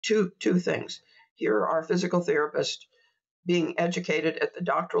two things. Here are physical therapists being educated at the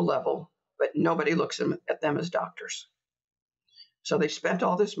doctoral level, but nobody looks at them as doctors. So they spent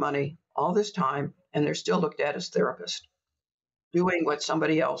all this money, all this time, and they're still looked at as therapists, doing what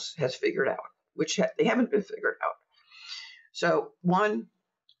somebody else has figured out, which they haven't been figured out. So one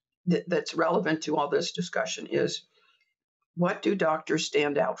that's relevant to all this discussion is, what do doctors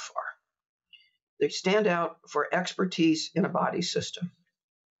stand out for? They stand out for expertise in a body system.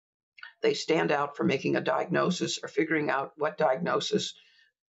 They stand out for making a diagnosis or figuring out what diagnosis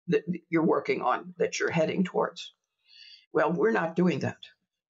that you're working on, that you're heading towards. Well, we're not doing that.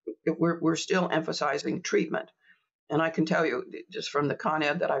 We're still emphasizing treatment. And I can tell you, just from the Con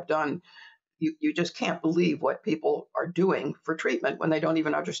Ed that I've done, you just can't believe what people are doing for treatment when they don't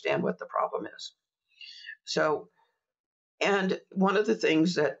even understand what the problem is. So, and one of the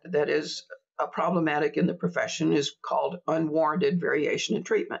things that is problematic in the profession is called unwarranted variation in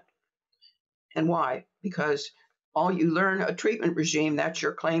treatment. And why? Because you learn a treatment regime, that's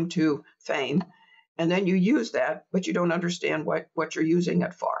your claim to fame, and then you use that, but you don't understand what you're using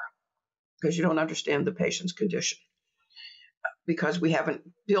it for, because you don't understand the patient's condition, because we haven't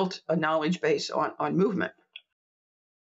built a knowledge base on movement.